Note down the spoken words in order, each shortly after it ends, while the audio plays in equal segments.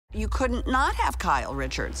You couldn't not have Kyle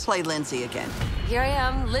Richards play Lindsey again. Here I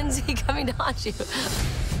am, Lindsey, coming to haunt you.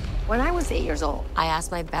 When I was 8 years old, I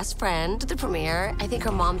asked my best friend to the premiere. I think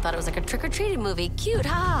her mom thought it was like a trick-or-treating movie. Cute,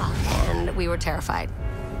 huh? And we were terrified.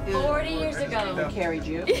 40 years ago. Who carried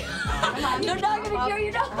you? You're not gonna carry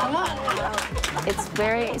you down. It's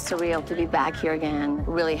very surreal to be back here again,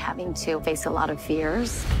 really having to face a lot of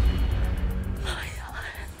fears.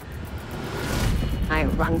 I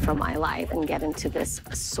run for my life and get into this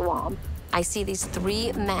swamp. I see these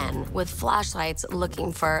 3 men with flashlights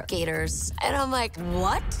looking for gators. And I'm like,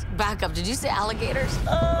 what? Back up, did you say alligators?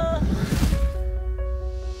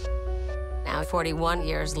 Now, 41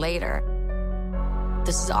 years later,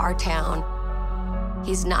 this is our town.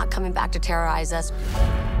 He's not coming back to terrorize us.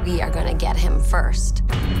 We are gonna get him first.